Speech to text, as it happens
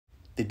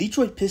The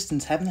Detroit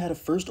Pistons haven't had a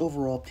first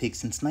overall pick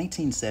since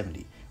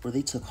 1970, where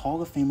they took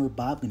Hall of Famer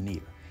Bob Lanier,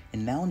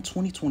 and now in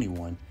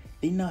 2021,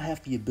 they now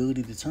have the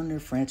ability to turn their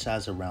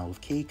franchise around with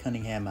Cade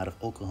Cunningham out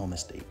of Oklahoma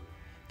State.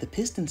 The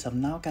Pistons have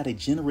now got a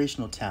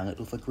generational talent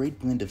with a great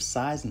blend of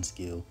size and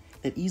skill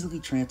that easily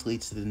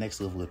translates to the next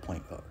level at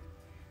point guard.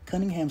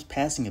 Cunningham's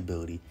passing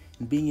ability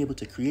and being able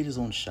to create his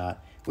own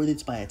shot, whether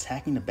it's by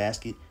attacking the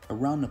basket,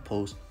 around the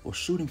post, or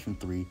shooting from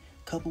three,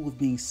 coupled with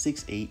being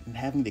 6'8" and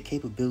having the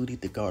capability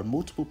to guard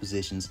multiple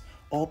positions,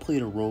 all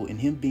played a role in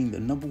him being the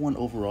 #1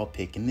 overall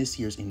pick in this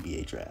year's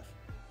NBA draft.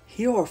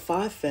 Here are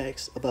 5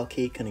 facts about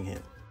Cade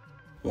Cunningham.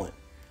 1.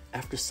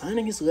 After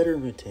signing his letter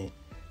of intent,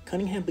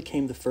 Cunningham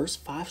became the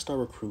first 5-star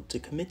recruit to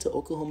commit to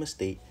Oklahoma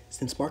State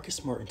since Marcus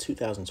Smart in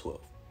 2012.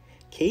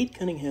 Cade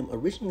Cunningham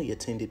originally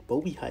attended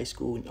Bowie High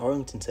School in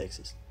Arlington,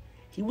 Texas.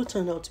 He would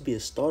turn out to be a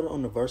starter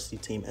on the varsity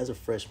team as a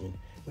freshman,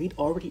 where he'd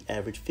already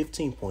averaged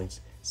 15 points,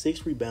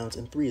 6 rebounds,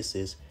 and 3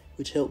 assists,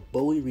 which helped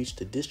Bowie reach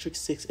the District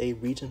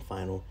 6A region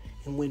final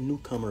and win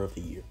Newcomer of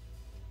the Year.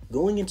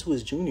 Going into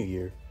his junior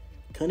year,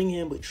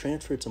 Cunningham would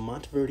transfer to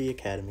Monteverde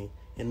Academy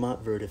in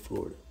Monteverde,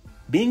 Florida.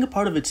 Being a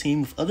part of a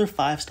team with other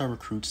 5-star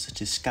recruits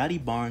such as Scotty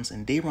Barnes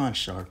and Day'Ron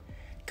Sharpe,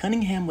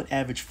 Cunningham would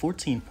average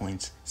 14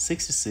 points,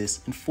 6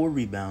 assists, and 4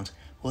 rebounds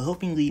while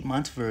helping lead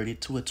Monteverde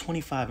to a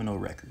 25-0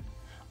 record.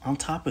 On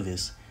top of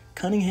this,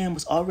 Cunningham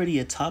was already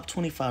a top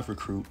 25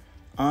 recruit,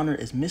 honored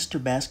as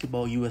Mr.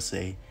 Basketball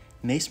USA,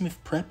 Naismith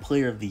Prep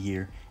Player of the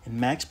Year, and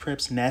Max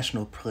Prep's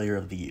National Player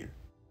of the Year.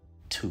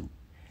 2.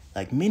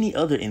 Like many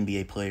other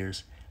NBA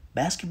players,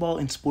 basketball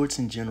and sports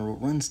in general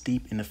runs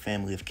deep in the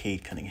family of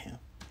Cade Cunningham.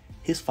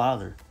 His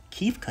father,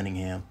 Keith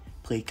Cunningham,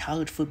 played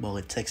college football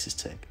at Texas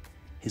Tech.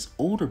 His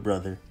older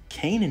brother,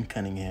 Kanan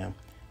Cunningham,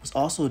 was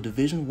also a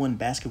Division I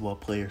basketball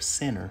player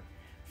center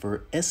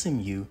for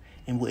SMU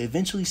and will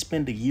eventually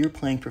spend a year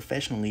playing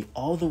professionally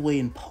all the way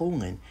in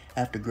Poland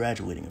after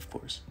graduating, of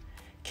course.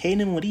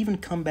 Kanan would even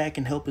come back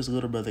and help his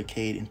little brother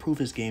Cade improve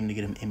his game to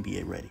get him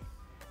NBA ready.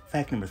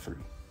 Fact number 3.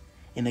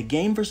 In a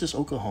game versus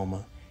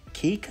Oklahoma,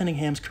 Cade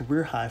Cunningham's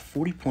career-high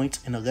 40 points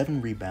and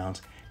 11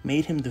 rebounds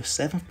made him the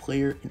 7th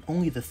player and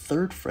only the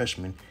 3rd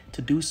freshman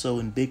to do so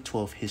in Big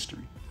 12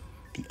 history.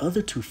 The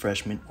other 2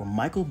 freshmen were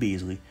Michael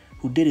Beasley,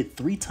 who did it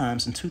 3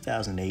 times in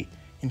 2008,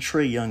 and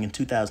Trae Young in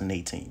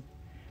 2018.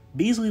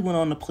 Beasley went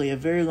on to play a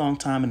very long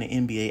time in the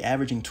NBA,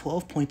 averaging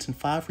 12 points and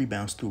 5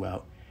 rebounds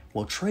throughout,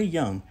 while Trae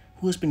Young,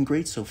 who has been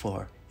great so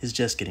far, is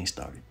just getting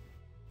started.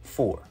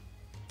 4.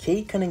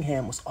 Cade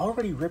Cunningham was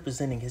already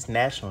representing his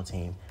national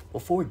team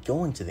before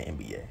going to the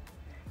NBA.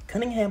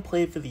 Cunningham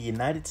played for the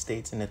United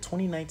States in the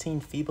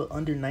 2019 FIBA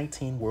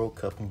Under-19 World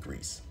Cup in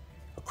Greece.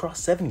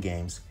 Across 7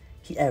 games,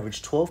 he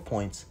averaged 12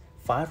 points,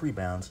 5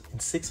 rebounds,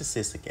 and 6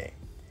 assists a game.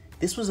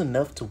 This was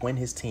enough to win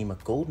his team a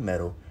gold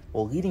medal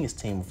while leading his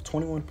team with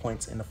 21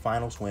 points in the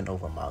finals win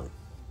over Mali.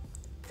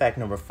 Fact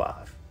number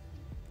 5.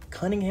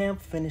 Cunningham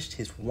finished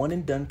his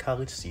one-and-done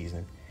college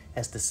season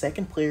as the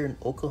 2nd player in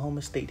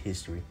Oklahoma State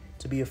history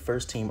to be a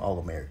first-team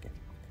All-American.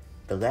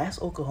 The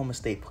last Oklahoma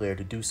State player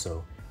to do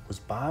so was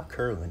Bob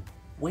Curlin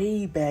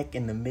way back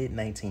in the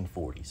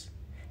mid-1940s,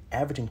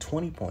 averaging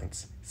 20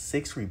 points,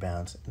 6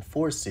 rebounds, and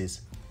 4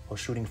 assists while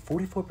shooting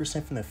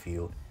 44% from the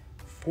field,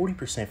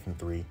 40% from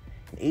 3,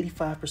 and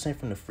 85%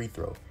 from the free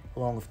throw,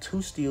 along with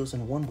 2 steals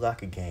and 1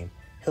 block a game,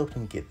 helped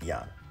him get the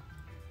honor.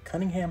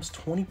 Cunningham's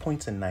 20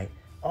 points a night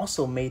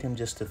also made him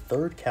just the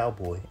 3rd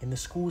Cowboy in the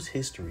school's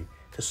history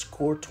to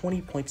score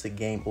 20 points a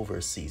game over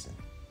a season.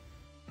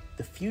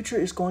 The future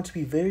is going to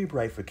be very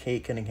bright for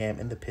Cade Cunningham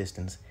and the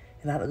Pistons,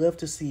 and I'd love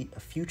to see a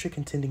future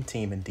contending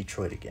team in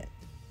Detroit again.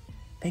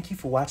 Thank you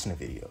for watching the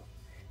video.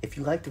 If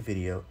you liked the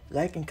video,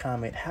 like and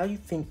comment how you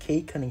think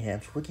Cade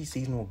Cunningham's rookie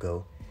season will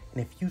go,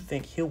 and if you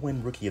think he'll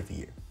win Rookie of the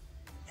Year.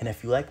 And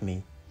if you like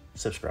me,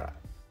 subscribe.